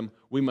kingdom,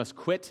 we must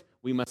quit,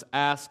 we must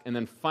ask, and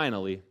then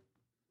finally,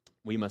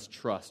 we must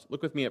trust.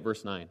 Look with me at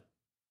verse 9.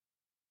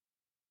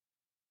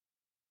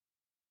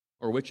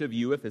 Or which of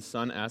you, if his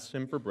son asks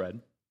him for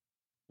bread,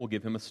 will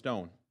give him a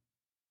stone?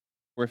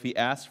 Or if he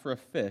asks for a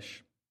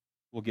fish,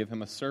 will give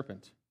him a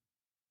serpent?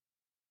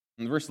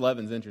 And verse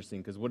 11 is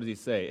interesting because what does he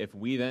say? If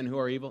we then who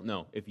are evil?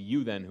 No, if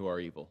you then who are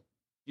evil.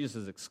 Jesus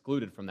is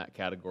excluded from that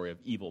category of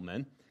evil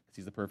men because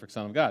he's the perfect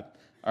Son of God.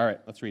 All right,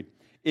 let's read.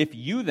 If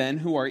you then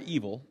who are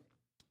evil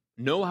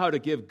know how to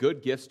give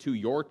good gifts to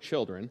your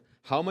children,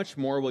 how much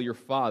more will your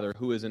Father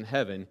who is in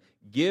heaven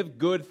give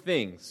good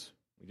things?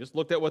 We just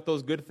looked at what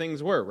those good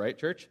things were, right,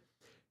 church?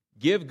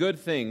 Give good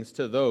things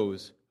to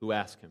those who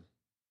ask him.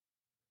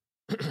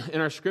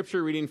 In our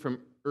scripture reading from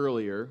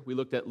earlier, we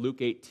looked at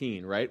Luke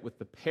 18, right, with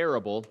the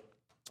parable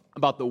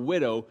about the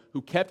widow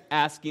who kept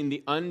asking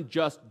the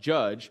unjust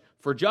judge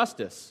for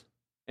justice.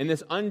 And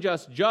this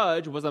unjust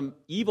judge was an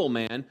evil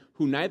man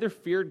who neither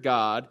feared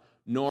God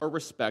nor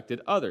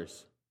respected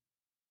others.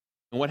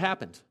 And what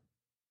happened?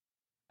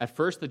 At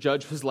first, the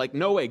judge was like,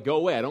 no way, go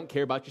away. I don't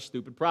care about your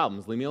stupid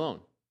problems. Leave me alone.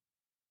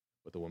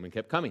 But the woman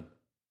kept coming.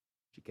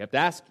 She kept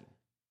asking.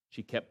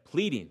 She kept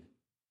pleading.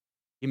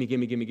 Gimme,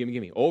 gimme, gimme, gimme,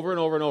 gimme. Over and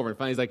over and over. And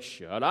finally he's like,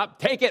 shut up,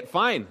 take it,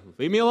 fine.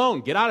 Leave me alone.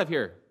 Get out of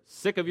here.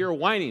 Sick of your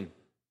whining.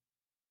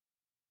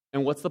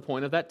 And what's the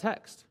point of that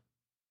text?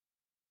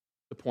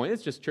 The point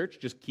is just, church,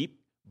 just keep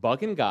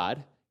bugging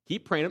God,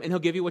 keep praying him, and he'll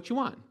give you what you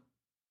want.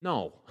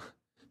 No.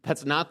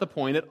 That's not the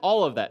point at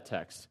all of that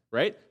text,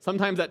 right?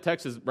 Sometimes that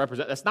text is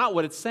that's not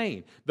what it's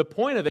saying. The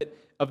point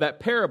of that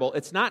parable,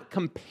 it's not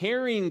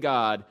comparing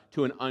God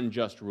to an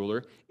unjust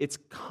ruler. It's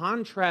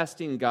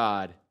contrasting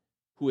God,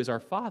 who is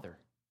our Father.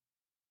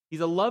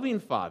 He's a loving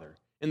Father.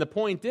 And the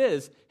point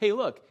is, hey,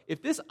 look,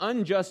 if this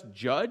unjust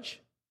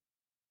judge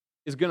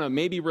is going to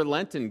maybe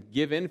relent and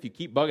give in if you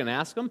keep bugging and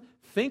ask him,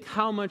 think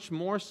how much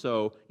more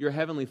so your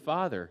heavenly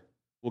Father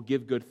will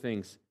give good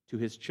things to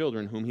his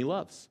children whom he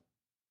loves.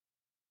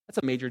 That's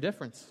a major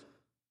difference.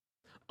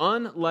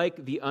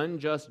 Unlike the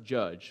unjust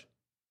judge,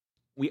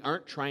 we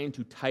aren't trying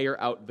to tire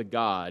out the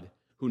God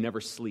who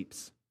never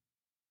sleeps.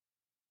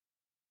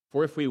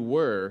 For if we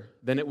were,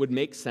 then it would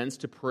make sense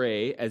to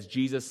pray as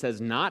Jesus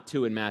says not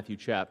to in Matthew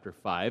chapter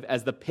 5,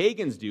 as the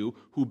pagans do,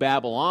 who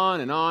babble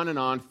on and on and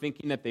on,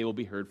 thinking that they will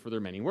be heard for their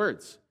many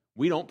words.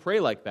 We don't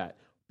pray like that,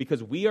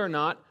 because we are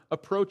not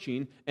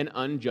approaching an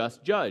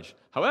unjust judge.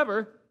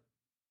 However,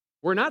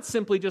 we're not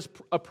simply just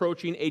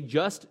approaching a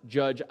just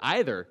judge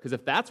either, because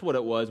if that's what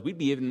it was, we'd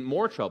be in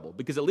more trouble.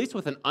 Because at least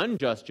with an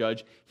unjust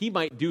judge, he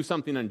might do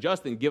something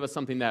unjust and give us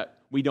something that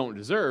we don't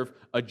deserve.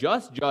 A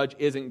just judge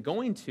isn't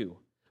going to.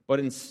 But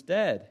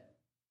instead,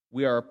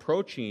 we are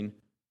approaching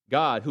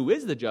God, who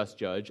is the just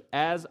judge,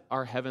 as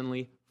our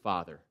heavenly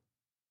Father.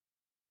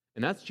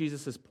 And that's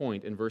Jesus'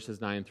 point in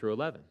verses 9 through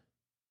 11.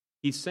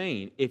 He's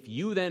saying, if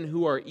you then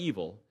who are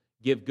evil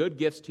give good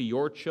gifts to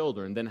your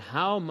children, then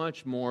how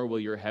much more will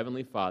your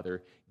heavenly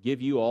Father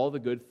give you all the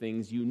good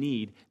things you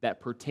need that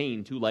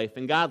pertain to life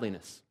and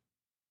godliness?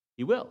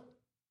 He will.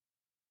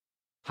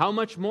 How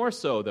much more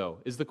so, though,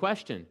 is the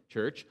question,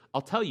 church.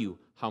 I'll tell you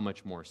how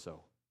much more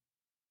so.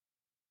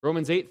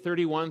 Romans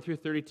 8:31 through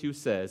 32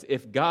 says,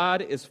 if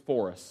God is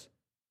for us,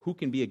 who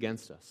can be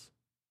against us?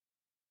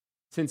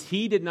 Since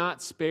he did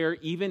not spare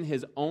even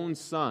his own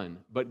Son,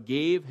 but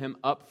gave him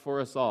up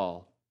for us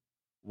all,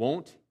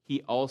 won't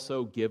he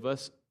also give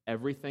us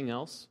everything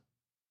else?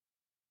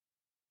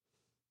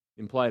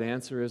 The implied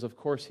answer is, of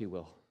course he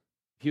will.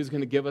 He was going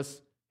to give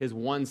us his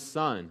one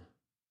Son,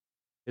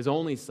 his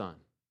only Son,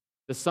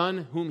 the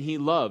Son whom he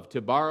loved,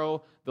 to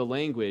borrow the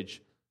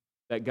language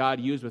that God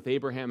used with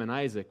Abraham and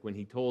Isaac when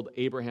he told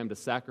Abraham to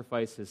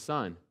sacrifice his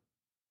son.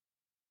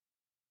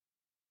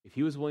 If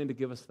he was willing to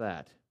give us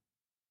that,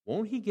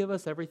 won't he give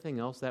us everything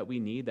else that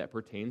we need that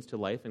pertains to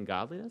life and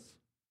godliness?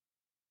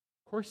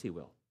 Of course he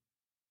will.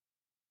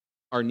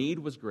 Our need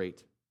was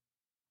great.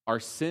 Our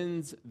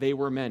sins, they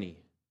were many.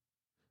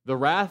 The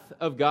wrath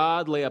of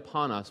God lay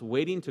upon us,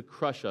 waiting to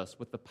crush us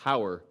with the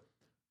power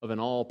of an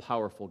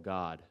all-powerful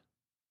God.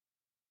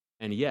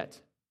 And yet,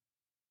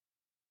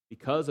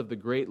 because of the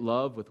great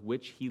love with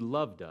which he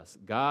loved us,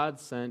 God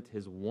sent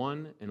his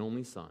one and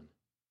only Son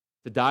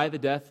to die the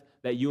death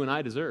that you and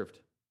I deserved,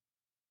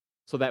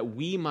 so that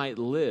we might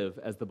live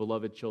as the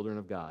beloved children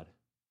of God.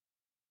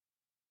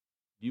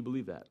 Do you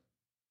believe that?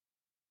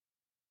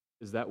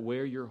 Is that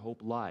where your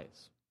hope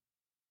lies?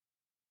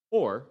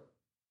 Or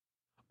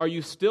are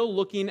you still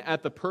looking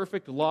at the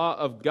perfect law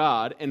of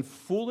God and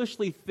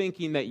foolishly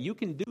thinking that you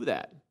can do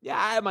that? Yeah,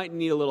 I might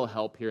need a little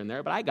help here and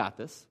there, but I got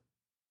this.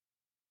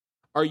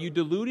 Are you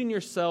deluding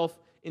yourself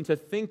into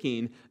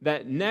thinking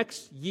that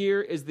next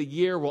year is the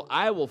year where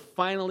I will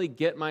finally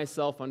get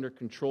myself under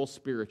control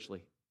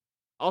spiritually?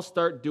 I'll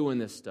start doing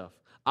this stuff.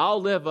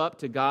 I'll live up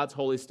to God's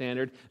holy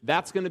standard.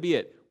 That's going to be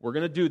it. We're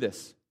going to do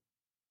this.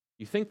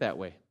 You think that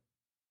way?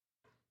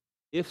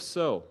 If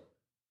so,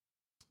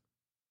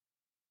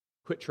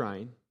 quit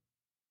trying.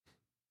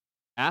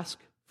 Ask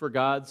for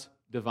God's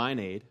divine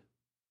aid,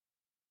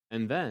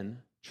 and then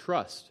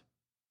trust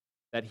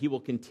that he will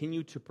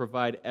continue to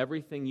provide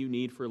everything you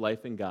need for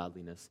life and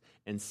godliness,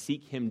 and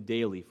seek him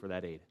daily for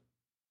that aid.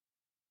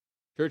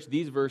 Church,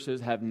 these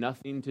verses have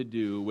nothing to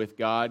do with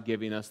God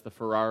giving us the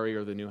Ferrari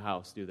or the new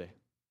house, do they?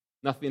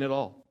 Nothing at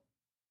all.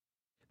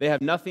 They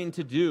have nothing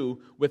to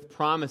do with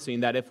promising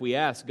that if we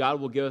ask, God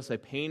will give us a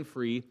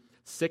pain-free,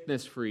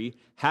 sickness-free,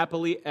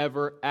 happily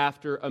ever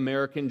after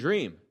American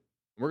dream.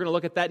 We're going to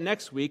look at that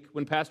next week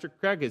when Pastor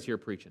Craig is here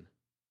preaching.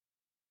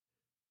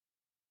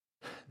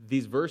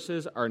 These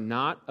verses are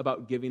not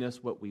about giving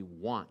us what we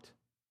want,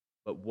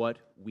 but what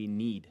we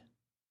need.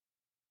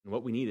 And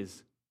what we need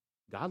is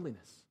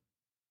godliness.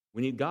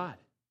 We need God.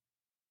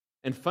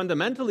 And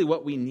fundamentally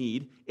what we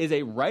need is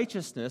a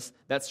righteousness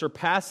that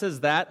surpasses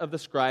that of the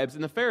scribes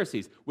and the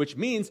Pharisees, which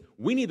means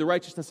we need the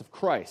righteousness of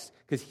Christ,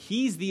 because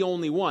he's the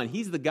only one,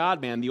 he's the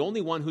God-man, the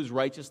only one whose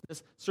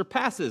righteousness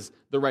surpasses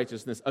the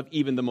righteousness of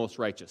even the most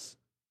righteous.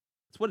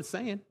 That's what it's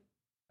saying.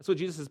 That's what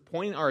Jesus is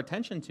pointing our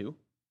attention to.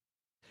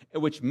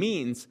 Which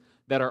means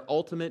that our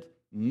ultimate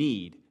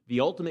need,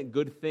 the ultimate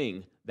good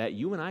thing that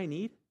you and I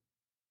need,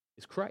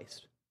 is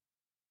Christ.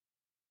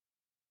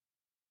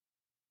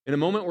 In a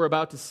moment, we're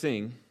about to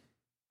sing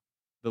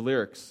the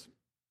lyrics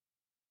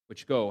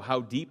which go,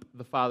 how deep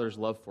the Father's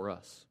love for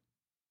us,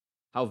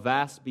 how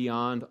vast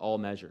beyond all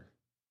measure,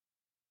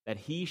 that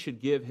he should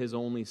give his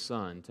only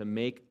Son to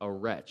make a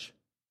wretch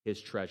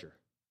his treasure.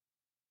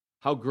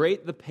 How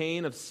great the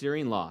pain of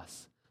searing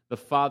loss, the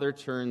Father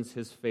turns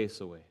his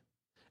face away,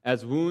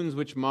 as wounds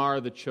which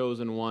mar the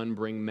chosen one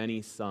bring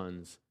many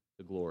sons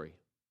to glory.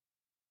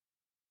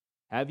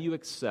 Have you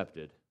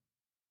accepted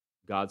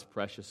God's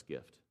precious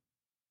gift,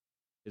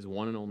 His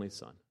one and only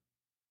Son?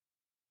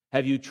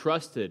 Have you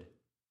trusted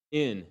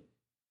in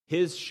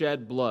His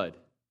shed blood,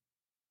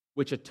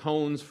 which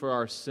atones for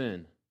our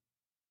sin?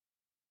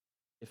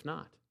 If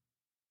not,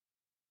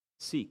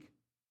 seek,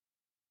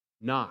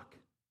 knock,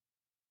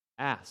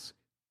 ask,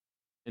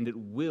 and it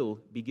will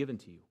be given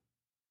to you.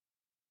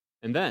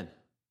 And then,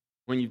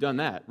 when you've done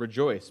that,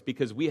 rejoice,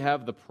 because we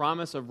have the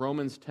promise of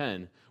Romans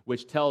 10,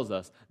 which tells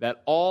us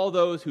that all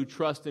those who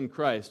trust in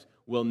Christ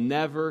will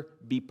never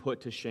be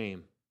put to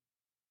shame.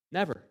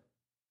 Never.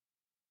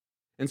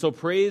 And so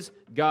praise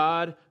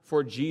God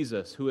for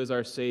Jesus, who is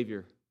our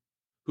Savior,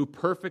 who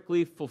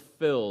perfectly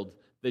fulfilled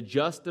the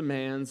just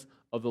demands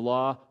of the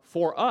law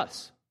for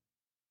us,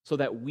 so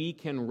that we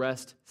can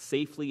rest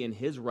safely in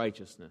His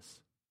righteousness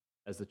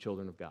as the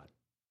children of God.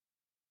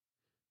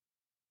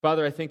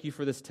 Father, I thank you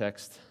for this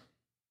text.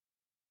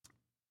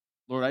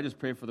 Lord, I just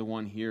pray for the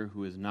one here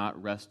who is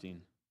not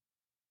resting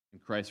in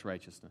Christ's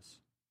righteousness.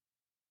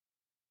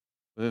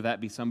 Whether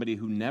that be somebody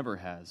who never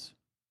has,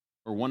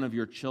 or one of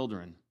your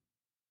children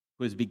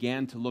who has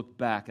began to look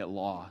back at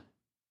law,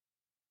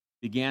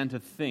 began to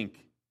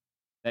think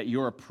that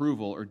your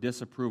approval or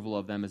disapproval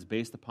of them is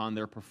based upon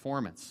their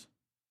performance.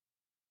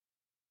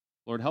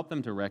 Lord, help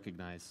them to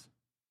recognize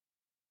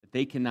that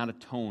they cannot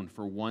atone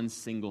for one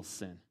single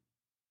sin.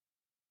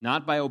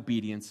 Not by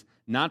obedience,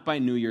 not by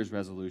New Year's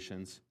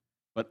resolutions,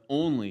 but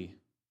only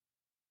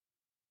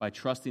by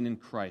trusting in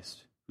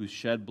Christ, whose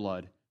shed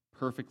blood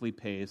perfectly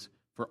pays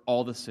for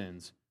all the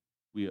sins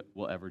we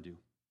will ever do.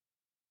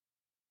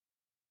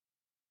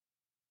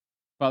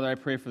 Father, I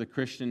pray for the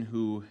Christian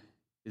who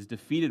is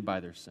defeated by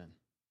their sin.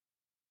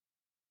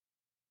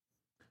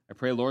 I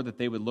pray, Lord, that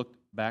they would look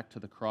back to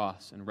the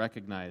cross and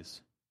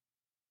recognize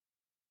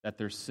that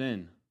their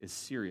sin is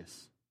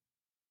serious,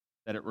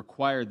 that it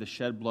required the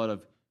shed blood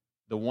of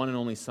the one and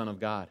only Son of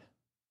God.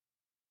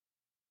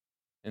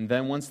 And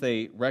then once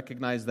they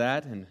recognize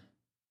that and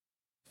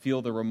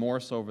feel the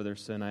remorse over their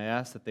sin, I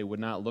ask that they would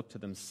not look to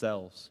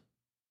themselves,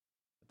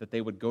 but that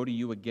they would go to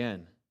you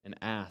again and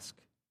ask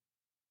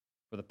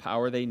for the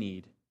power they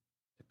need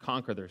to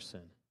conquer their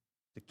sin,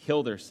 to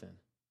kill their sin,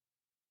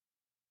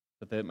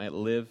 that they might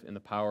live in the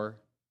power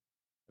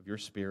of your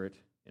Spirit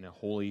in a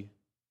holy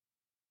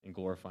and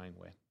glorifying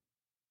way.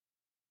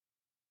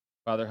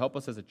 Father, help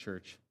us as a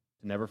church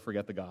to never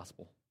forget the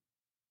gospel.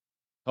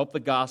 Help the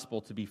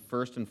gospel to be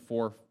first and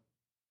forefront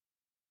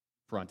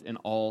in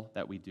all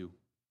that we do.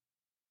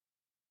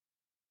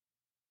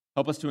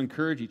 Help us to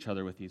encourage each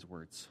other with these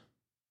words,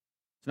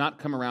 to not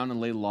come around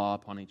and lay law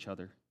upon each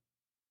other.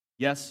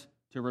 Yes,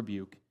 to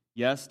rebuke.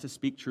 Yes, to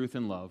speak truth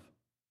in love,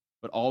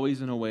 but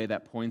always in a way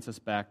that points us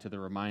back to the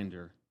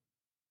reminder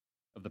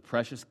of the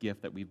precious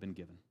gift that we've been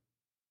given,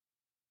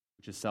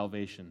 which is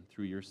salvation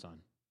through your Son.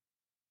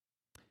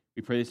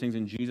 We pray these things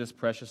in Jesus'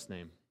 precious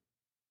name.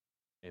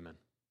 Amen.